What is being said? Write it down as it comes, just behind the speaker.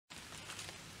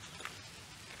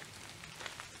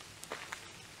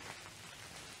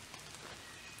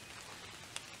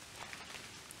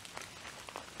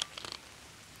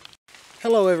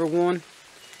Hello everyone,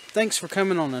 thanks for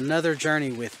coming on another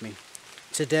journey with me.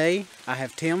 Today I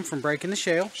have Tim from Breaking the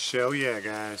Shell. Shell, yeah,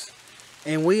 guys.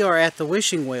 And we are at the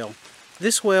wishing well.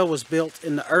 This well was built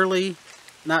in the early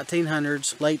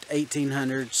 1900s, late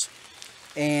 1800s,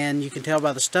 and you can tell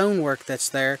by the stonework that's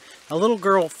there. A little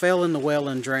girl fell in the well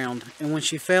and drowned, and when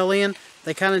she fell in,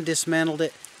 they kind of dismantled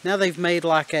it. Now they've made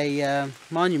like a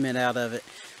monument out of it.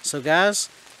 So guys,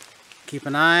 keep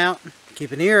an eye out,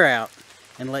 keep an ear out,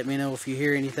 and let me know if you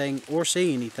hear anything or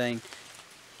see anything.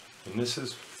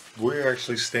 And we're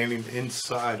actually standing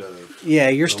inside of. Yeah,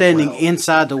 you're standing well.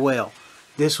 inside the well.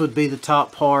 This would be the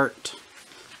top part,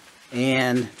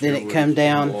 and then it come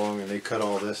down. Along and they cut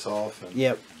all this off. And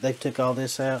yep, they took all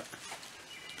this out.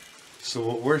 So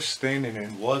what we're standing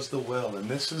in was the well, and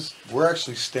we're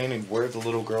actually standing where the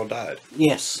little girl died.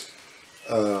 Yes.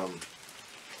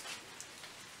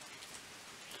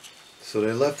 So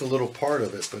they left a little part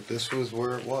of it, but this was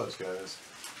where it was, guys.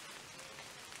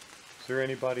 Is there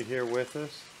anybody here with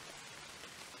us?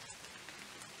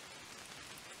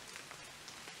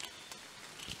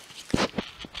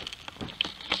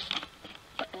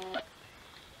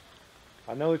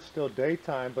 I know it's still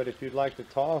daytime, but if you'd like to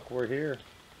talk, we're here.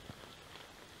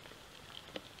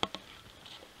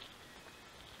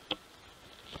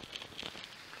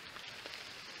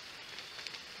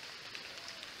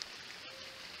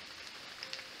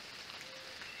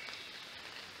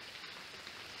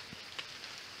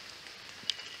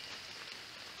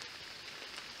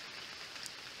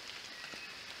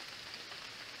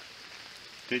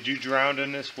 Did you drown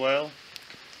in this well?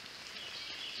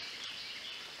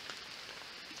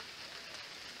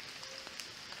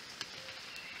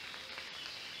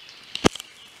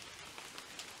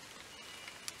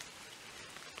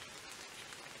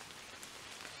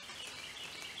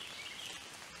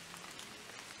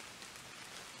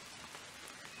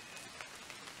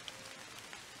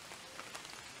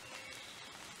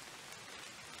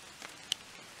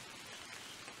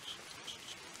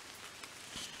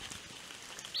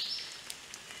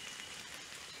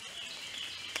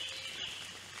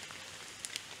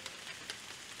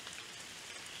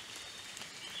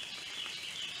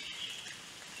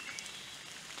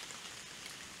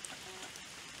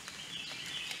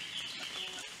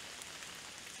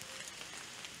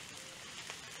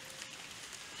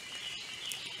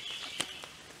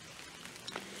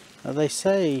 They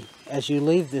say as you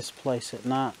leave this place at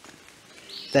night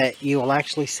that you will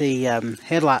actually see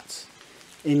headlights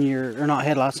in your, or not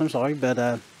headlights, I'm sorry,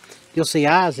 but you'll see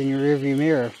eyes in your rearview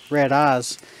mirror, red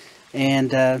eyes.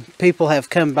 And people have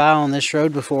come by on this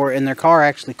road before and their car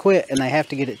actually quit and they have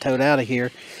to get it towed out of here.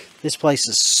 This place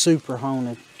is super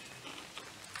haunted.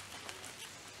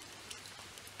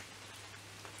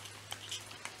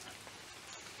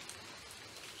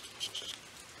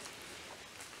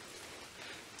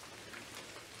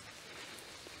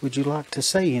 Would you like to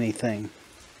say anything?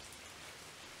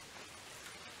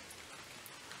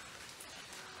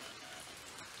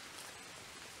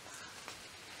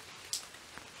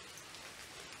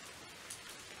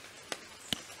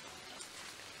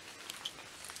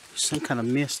 Some kind of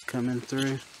mist coming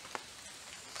through.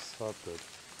 Something.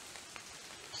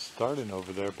 Starting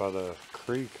over there by the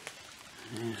creek.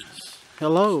 Yes.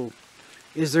 Hello.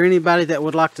 Is there anybody that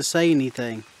would like to say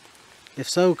anything? If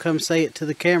so, come say it to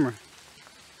the camera.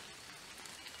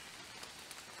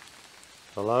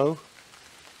 Hello?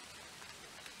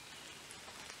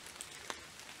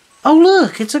 Oh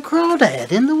look, it's a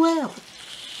crawdad in the well.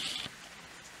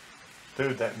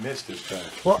 Dude, that mist is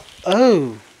back. What?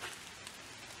 Oh.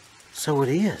 So it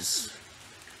is.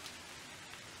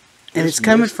 And it's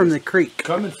coming from the creek.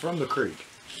 Coming from the creek.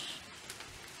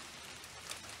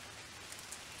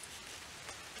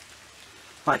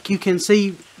 Like you can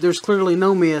see, there's clearly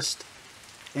no mist,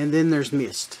 and then there's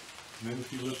mist. And then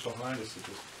if you look behind us, it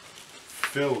just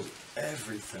fills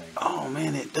everything. Oh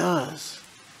man, it does.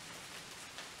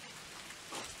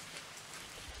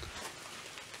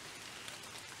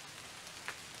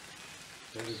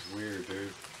 That is weird,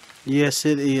 dude. Yes,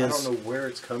 it is. I don't know where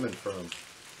it's coming from.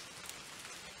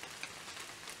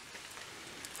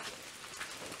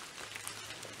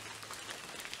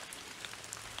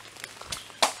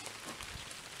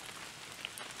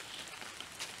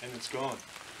 And it's gone.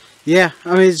 Yeah,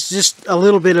 I mean, it's just a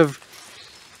little bit of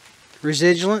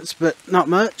residuance, but not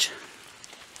much.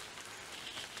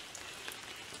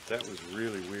 That was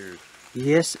really weird.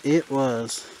 Yes, it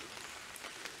was.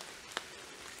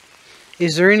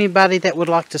 Is there anybody that would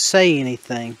like to say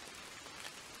anything?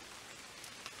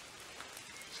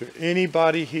 Is there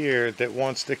anybody here that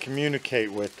wants to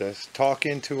communicate with us, talk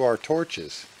into our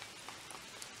torches?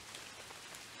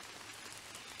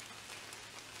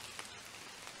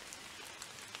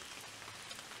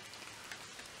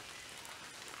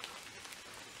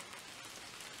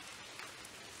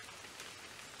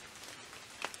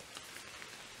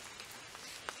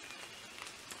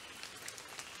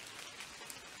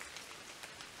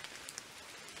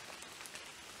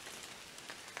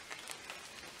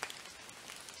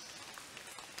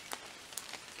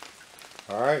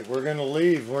 All right, we're gonna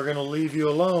leave. We're gonna leave you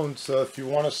alone. So if you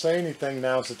want to say anything,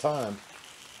 now's the time.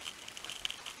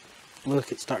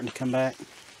 Look, it's starting to come back.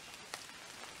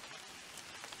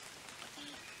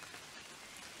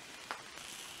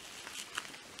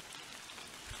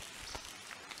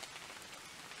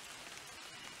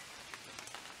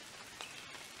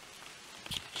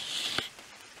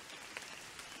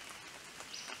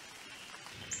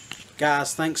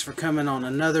 Guys, thanks for coming on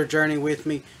another journey with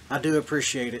me. I do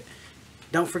appreciate it.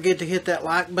 Don't forget to hit that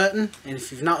like button, and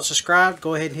if you've not subscribed,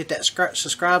 go ahead and hit that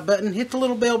subscribe button. Hit the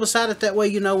little bell beside it, that way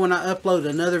you know when I upload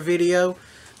another video.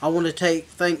 I want to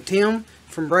thank Tim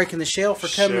from Breaking the Shell for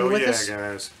coming with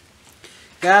us.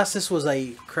 Guys, this was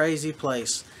a crazy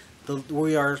place.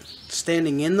 We are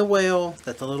standing in the well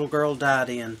that the little girl died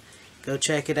in. Go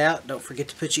check it out. Don't forget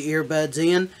to put your earbuds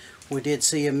in. We did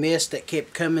see a mist that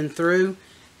kept coming through,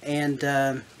 and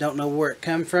don't know where it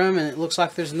come from, and it looks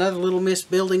like there's another little mist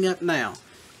building up now.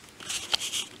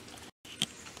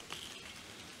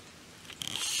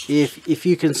 If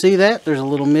you can see that, there's a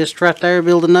little mist right there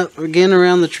building up again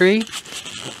around the tree.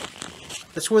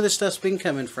 That's where this stuff's been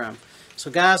coming from.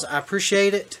 So guys, I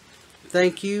appreciate it.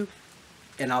 Thank you,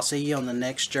 and I'll see you on the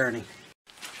next journey.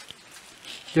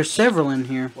 There's several in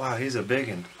here. Wow, he's a big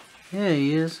one. Yeah,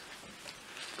 he is.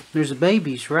 There's a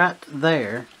baby's right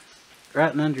there.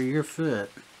 Right under your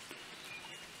foot.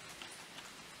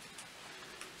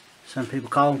 Some people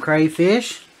call them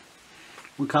crayfish.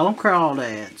 We call them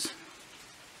crawdads.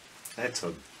 That's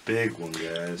a big one,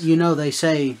 guys. You know, they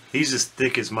say He's as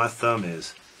thick as my thumb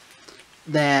is.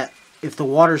 that if the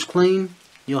water's clean,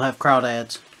 you'll have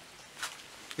crawdads.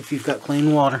 If you've got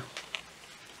clean water.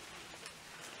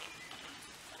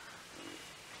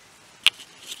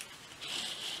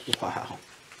 Wow.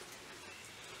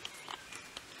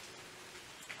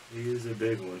 He is a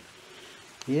big one.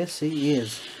 Yes, he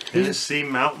is. Tennessee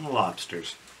mountain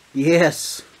lobsters.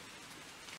 Yes.